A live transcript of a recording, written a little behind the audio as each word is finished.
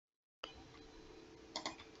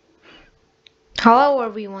Hello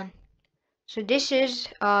everyone. So this is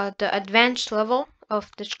the advanced level of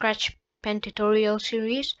the Scratch Pen tutorial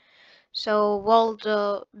series. So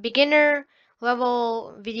the beginner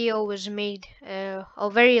level video was made a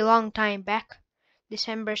very long time back,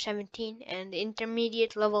 December 17, and the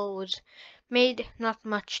intermediate level was made not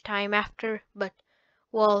much time after, but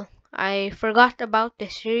I forgot about the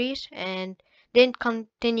series and didn't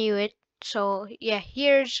continue it. So yeah,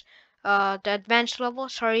 here's the advanced level.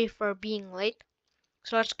 Sorry for being late.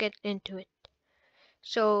 So let's get into it.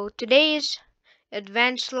 So today's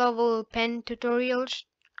advanced level pen tutorials,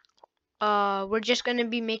 we're just gonna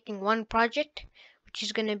be making one project, which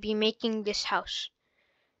is gonna be making this house.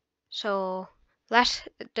 So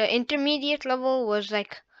the intermediate level was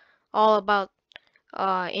like all about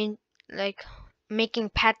in like making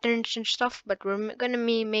patterns and stuff, but we're gonna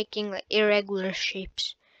be making like irregular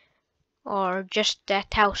shapes or just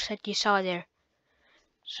that house that you saw there.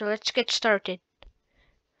 So let's get started.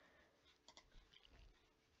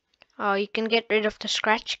 You can get rid of the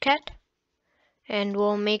scratch cat and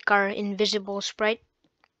we'll make our invisible sprite.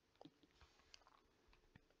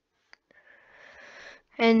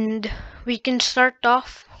 And we can start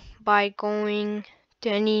off by going to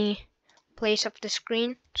any place of the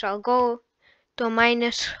screen. So I'll go to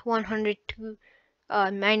minus 102,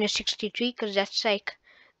 minus 63, because that's like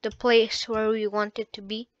the place where we want it to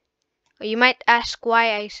be. You might ask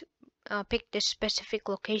why I picked this specific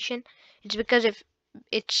location. It's because if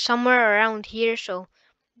it's somewhere around here, so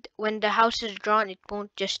when the house is drawn, it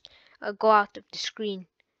won't just go out of the screen.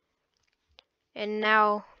 And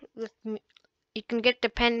now you can get the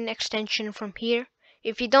pen extension from here.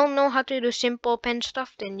 If you don't know how to do simple pen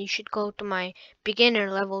stuff, then you should go to my beginner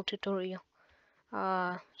level tutorial.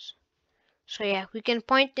 Uh, so yeah, we can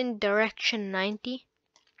point in direction 90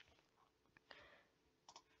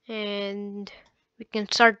 and we can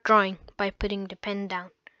start drawing by putting the pen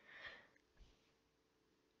down.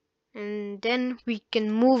 And then we can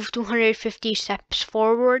move 250 steps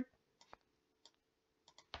forward.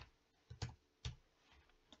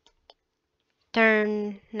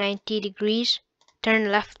 Turn 90 degrees. Turn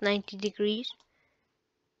left 90 degrees.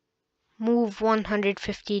 Move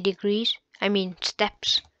 150 degrees. I mean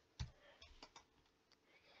steps.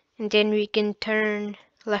 And then we can turn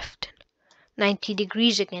left 90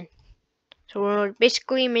 degrees again. So we're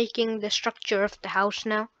basically making the structure of the house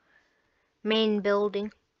now. Main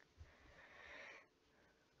building.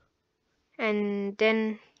 And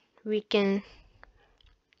then we can,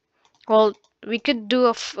 we could do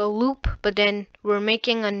a loop, but then we're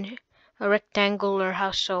making a rectangular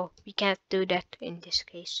house, so we can't do that in this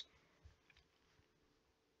case.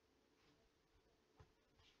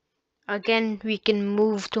 Again, we can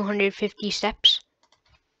move 250 steps.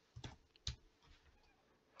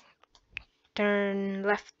 Turn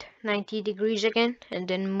left 90 degrees again, and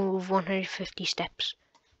then move 150 steps.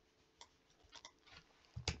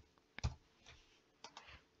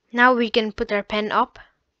 Now we can put our pen up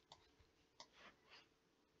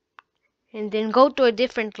and then go to a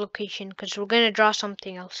different location because we're going to draw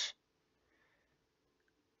something else.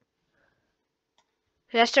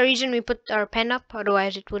 That's the reason we put our pen up,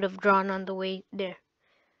 otherwise it would have drawn on the way there.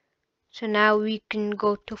 So now we can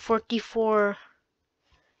go to 44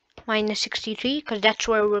 minus 63 because that's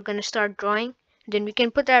where we're going to start drawing. Then we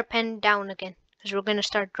can put our pen down again because we're going to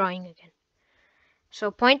start drawing again.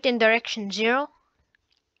 So point in direction 0.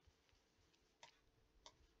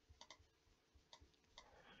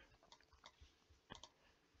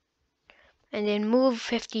 And then move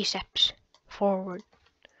 50 steps forward.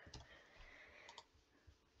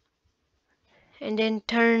 And then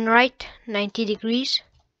turn right 90 degrees.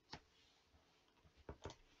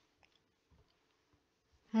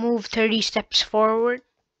 Move 30 steps forward.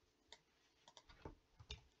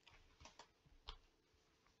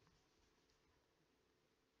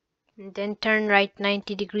 And then turn right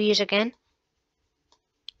 90 degrees again.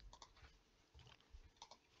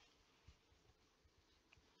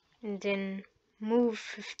 And then move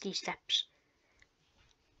 50 steps.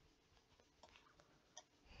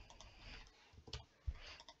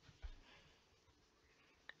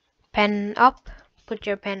 Pen up, put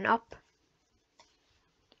your pen up.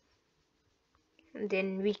 And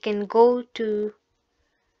then we can go to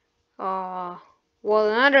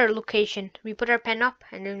another location. We put our pen up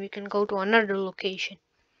and then we can go to another location.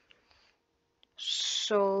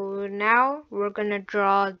 So now we're gonna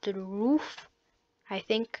draw the roof. I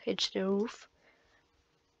think it's the roof.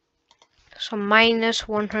 So minus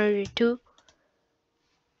 102,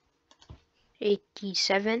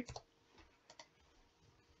 87.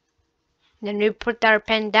 Then we put our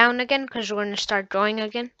pen down again because we're gonna start drawing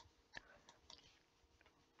again.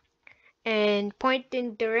 and point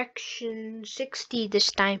in direction 60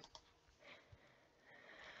 this time.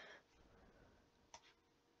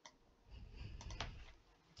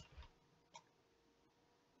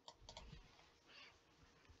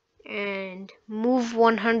 And move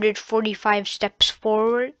 145 steps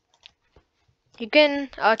forward. You can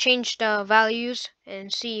change the values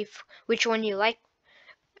and see which one you like,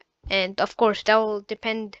 and of course that will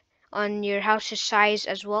depend on your house's size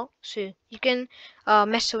as well, so you can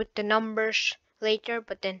mess with the numbers later,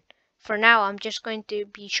 but then for now I'm just going to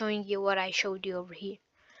be showing you what I showed you over here.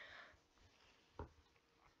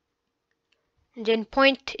 And then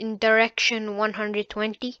point in direction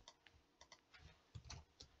 120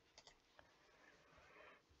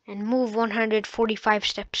 and move 145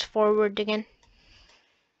 steps forward again,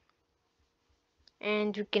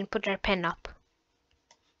 and we can put our pen up.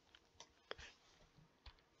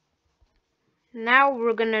 Now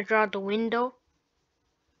we're gonna draw the window.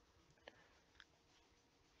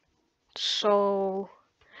 So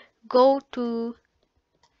go to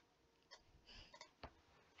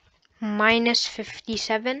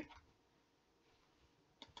 -57,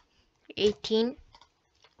 18,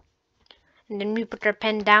 and then we put our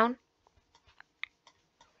pen down,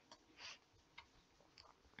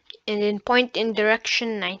 and then point in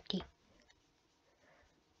direction 90.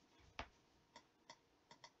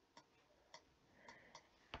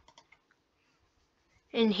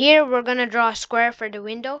 And here we're gonna draw a square for the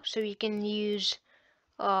window, so we can use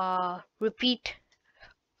repeat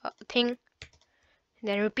thing, and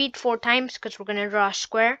then repeat 4 times because we're gonna draw a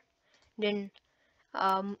square. Then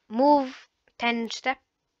move 10 steps,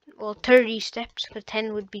 well 30 steps, because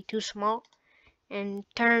 10 would be too small, and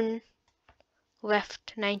turn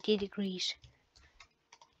left 90 degrees.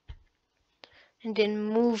 And then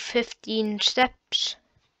move 15 steps,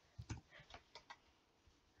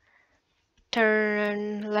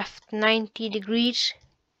 turn left 90 degrees,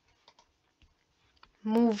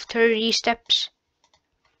 move 30 steps,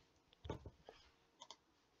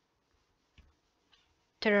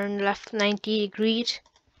 turn left 90 degrees,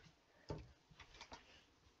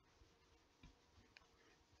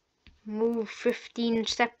 move 15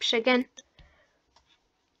 steps again,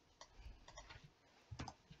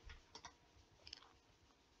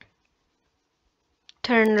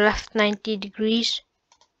 turn left 90 degrees,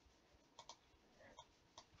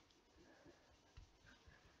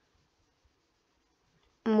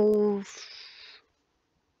 move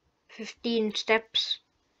 15 steps,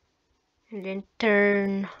 and then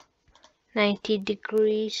turn 90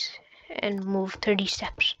 degrees and move 30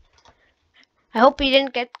 steps. I hope you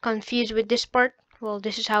didn't get confused with this part. Well,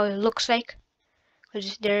 this is how it looks like,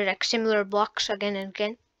 because they're like similar blocks again and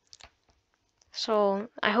again. So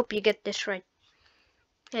I hope you get this right.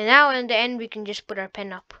 And now in the end we can just put our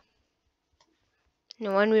pen up.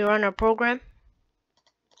 Now when we run our program,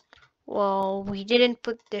 well, we didn't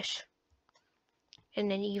put this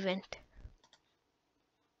in an event.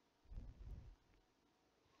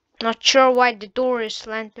 Not sure why the door is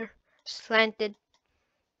slanted.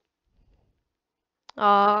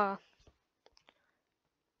 The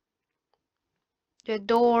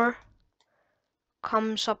door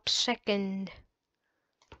comes up second.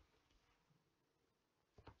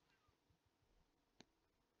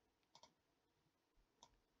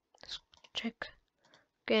 Let's check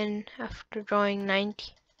again after drawing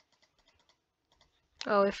 90.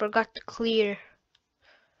 Oh, I forgot to clear.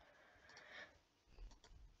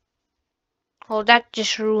 Oh, that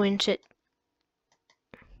just ruins it.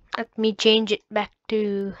 Let me change it back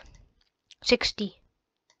to 60.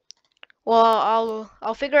 Well,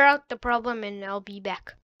 I'll figure out the problem and I'll be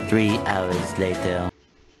back. 3 hours later.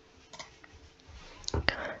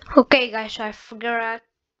 Okay guys, so I figured out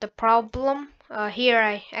the problem. Here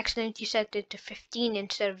I accidentally set it to 15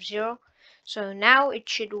 instead of 0. So now it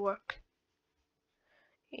should work.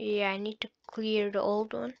 Yeah, I need to clear the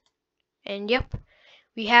old one. And yep,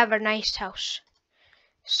 we have a nice house.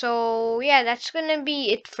 So yeah, that's gonna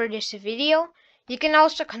be it for this video. You can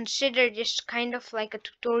also consider this kind of like a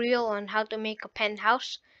tutorial on how to make a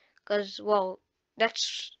penthouse, because well,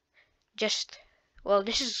 that's just, well,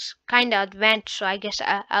 this is kind of advanced, so I guess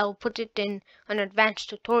I'll put it in an advanced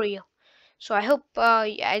tutorial. So I hope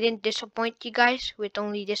I didn't disappoint you guys with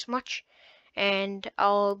only this much, and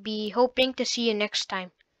I'll be hoping to see you next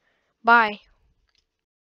time. Bye.